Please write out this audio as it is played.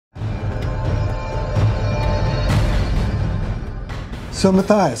So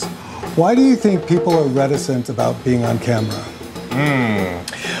Matthias, why do you think people are reticent about being on camera?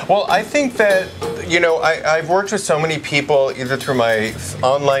 Well, I think that, you know, I've worked with so many people, either through my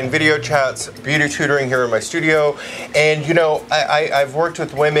online video chats, beauty tutoring here in my studio, and, you know, I've worked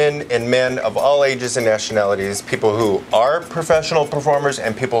with women and men of all ages and nationalities, people who are professional performers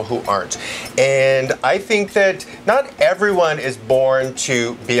and people who aren't. And I think that not everyone is born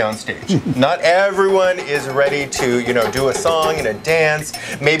to be on stage. Not everyone is ready to, you know, do a song and a dance.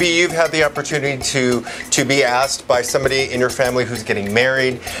 Maybe you've had the opportunity to be asked by somebody in your family who's getting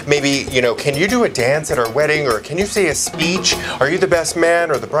married. Maybe, you know, can you do a dance at our wedding, or can you say a speech? Are you the best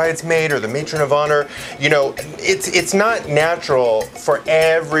man or the bridesmaid or the matron of honor? You know, it's not natural for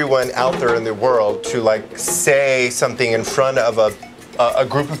everyone out there in the world to like say something in front of a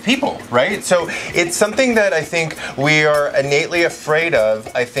group of people, right? So it's something that I think we are innately afraid of,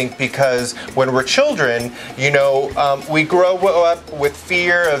 I think, because when we're children, you know, we grow up with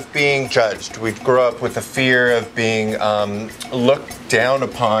fear of being judged. We grow up with the fear of being looked down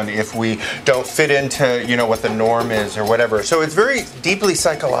upon if we don't fit into, you know, what the norm is or whatever. So it's very deeply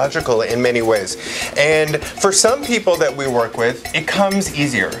psychological in many ways. And for some people that we work with, it comes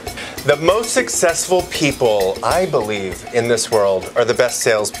easier. The most successful people, I believe, in this world are the best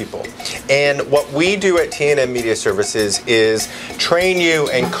salespeople. And what we do at T&M Media Services is train you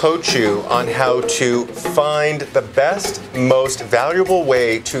and coach you on how to find the best, most valuable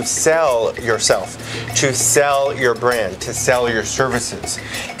way to sell yourself, to sell your brand, to sell your services.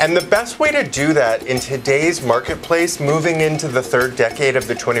 And the best way to do that in today's marketplace, moving into the third decade of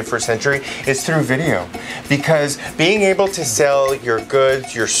the 21st century, is through video. Because being able to sell your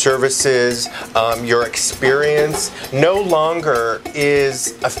goods, your services, your experience no longer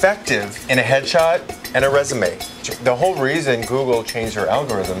is effective in a headshot and a resume. The whole reason Google changed their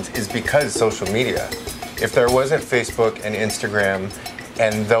algorithms is because social media. If there wasn't Facebook and Instagram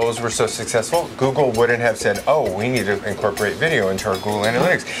and those were so successful, Google wouldn't have said, oh, we need to incorporate video into our Google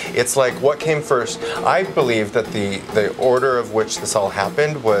Analytics. It's like, what came first? I believe that the order of which this all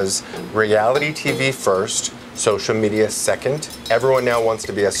happened was reality TV first, social media second. Everyone now wants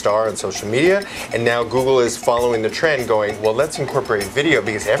to be a star on social media, and now Google is following the trend going, well, let's incorporate video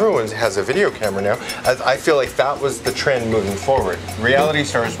because everyone has a video camera now. I feel like that was the trend moving forward. Reality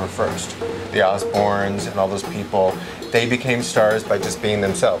stars were first. The Osbournes and all those people, they became stars by just being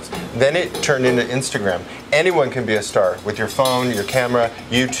themselves. Then it turned into Instagram. Anyone can be a star with your phone, your camera,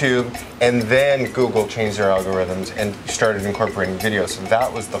 YouTube, and then Google changed their algorithms and started incorporating video. So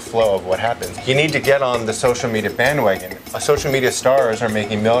that was the flow of what happens. You need to get on the social media bandwagon. Social media stars are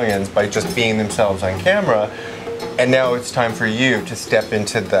making millions by just being themselves on camera, and now it's time for you to step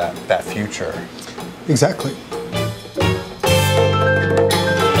into that future. Exactly.